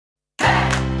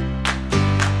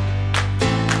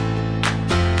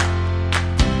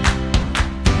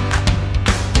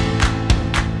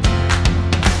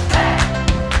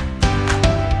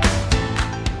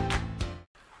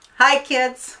Hi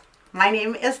kids, my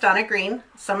name is Donna Green.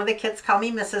 Some of the kids call me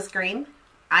Mrs. Green.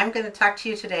 I'm going to talk to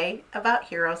you today about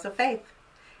heroes of faith.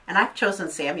 And I've chosen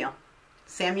Samuel.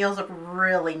 Samuel's a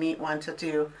really neat one to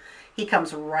do. He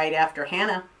comes right after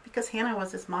Hannah because Hannah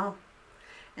was his mom.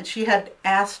 And she had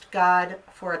asked God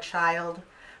for a child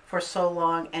for so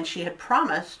long, and she had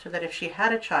promised that if she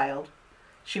had a child,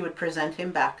 she would present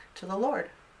him back to the Lord.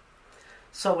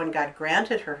 So when God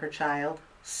granted her child,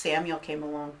 Samuel came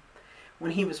along.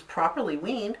 When he was properly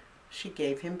weaned, she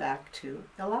gave him back to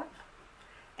Eli.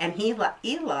 And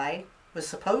Eli was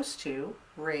supposed to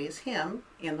raise him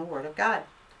in the Word of God.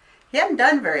 He hadn't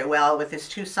done very well with his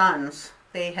two sons.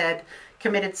 They had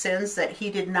committed sins that he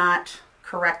did not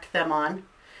correct them on.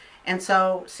 And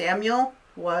so Samuel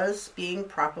was being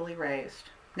properly raised.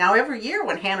 Now every year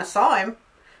when Hannah saw him,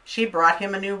 she brought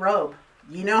him a new robe.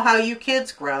 You know how you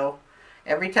kids grow.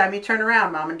 Every time you turn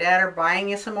around, Mom and Dad are buying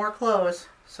you some more clothes.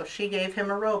 So she gave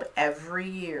him a robe every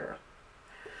year.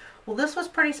 Well, this was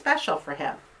pretty special for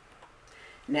him.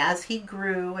 And as he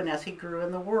grew in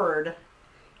the Word,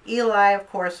 Eli, of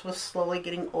course, was slowly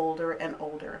getting older and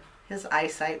older. His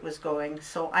eyesight was going,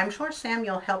 so I'm sure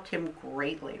Samuel helped him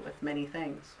greatly with many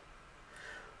things.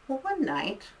 Well, one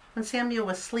night, when Samuel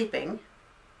was sleeping,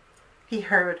 he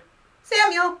heard,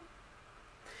 "Samuel!"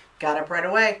 Got up right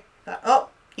away. Thought, oh,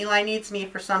 Eli needs me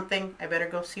for something. I better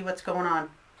go see what's going on.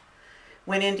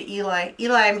 Went into Eli.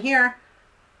 "Eli, I'm here."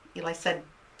 Eli said,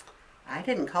 "I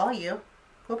didn't call you.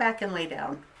 Go back and lay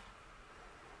down."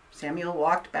 Samuel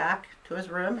walked back to his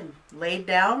room and laid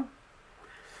down.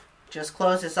 Just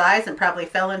closed his eyes and probably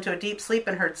fell into a deep sleep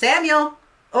and heard, "Samuel!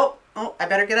 Oh, I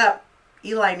better get up.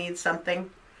 Eli needs something."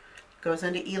 Goes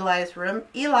into Eli's room.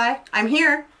 "Eli, I'm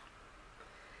here."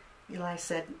 Eli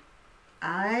said,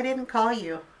 "I didn't call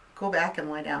you. Go back and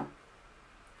lie down."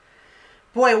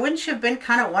 Boy, wouldn't you have been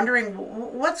kind of wondering,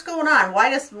 what's going on? Why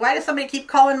does somebody keep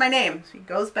calling my name? So he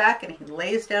goes back and he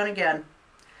lays down again.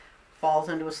 Falls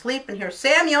into a sleep and hears,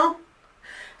 "Samuel!"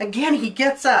 Again, he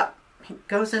gets up. He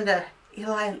goes into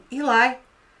Eli. "Eli,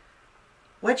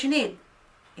 what'd you need?"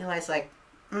 Eli's like,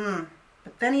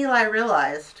 But then Eli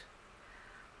realized,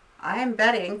 I am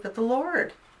betting that the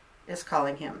Lord is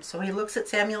calling him. So he looks at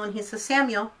Samuel and he says,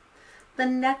 "Samuel, the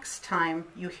next time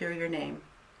you hear your name,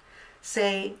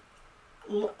 say,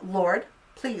 'Lord,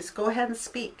 please go ahead and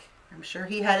speak.'" I'm sure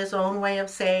he had his own way of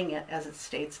saying it, as it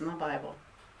states in the Bible.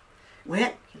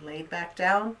 He laid back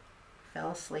down,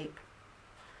 fell asleep.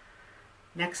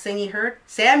 Next thing he heard,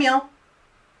 "Samuel,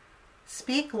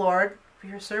 speak, Lord, for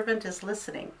your servant is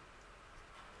listening."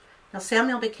 Now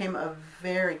Samuel became a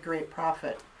very great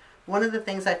prophet. One of the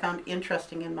things I found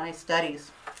interesting in my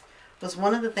studies was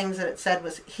one of the things that it said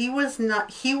was he was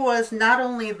not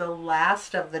only the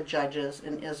last of the judges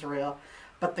in Israel,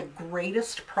 but the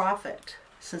greatest prophet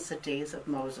since the days of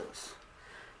Moses.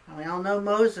 Now we all know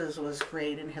Moses was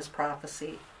great in his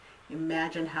prophecy.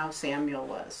 Imagine how Samuel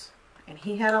was. And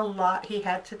he had a lot he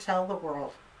had to tell the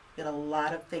world. He had a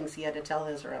lot of things he had to tell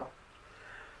Israel.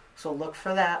 So look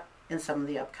for that in some of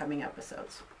the upcoming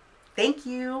episodes. Thank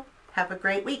you. Have a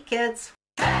great week, kids.